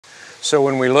So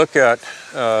when we look at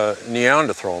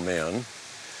Neanderthal man,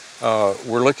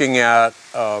 we're looking at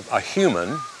a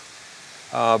human,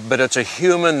 but it's a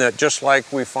human that, just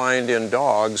like we find in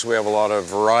dogs, we have a lot of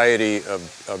variety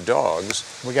of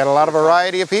dogs. We got a lot of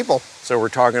variety of people. So we're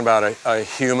talking about a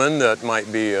human that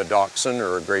might be a Dachshund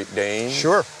or a Great Dane.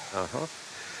 Sure.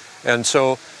 And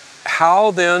so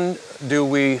how then do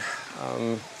we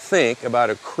think about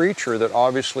a creature that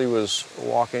obviously was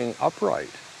walking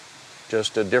upright?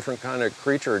 Just a different kind of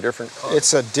creature, a different kind.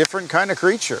 It's a different kind of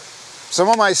creature. Some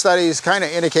of my studies kind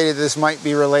of indicated this might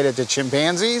be related to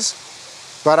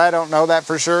chimpanzees, but I don't know that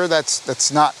for sure.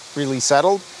 That's not really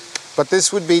settled. But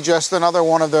this would be just another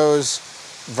one of those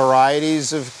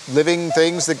varieties of living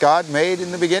things that God made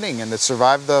in the beginning and that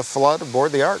survived the flood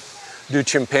aboard the ark. Do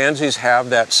chimpanzees have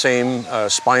that same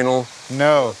spinal?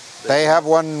 No, they have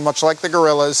one much like the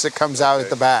gorillas that comes out at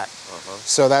the back.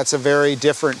 So that's a very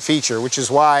different feature, which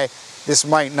is why this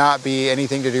might not be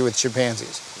anything to do with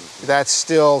chimpanzees. That's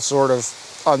still sort of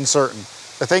uncertain.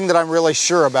 The thing that I'm really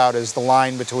sure about is the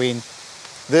line between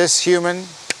this human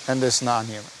and this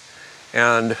non-human.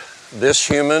 And this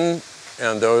human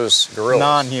and those gorillas?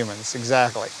 Non-humans,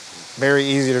 exactly. Very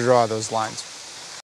easy to draw those lines.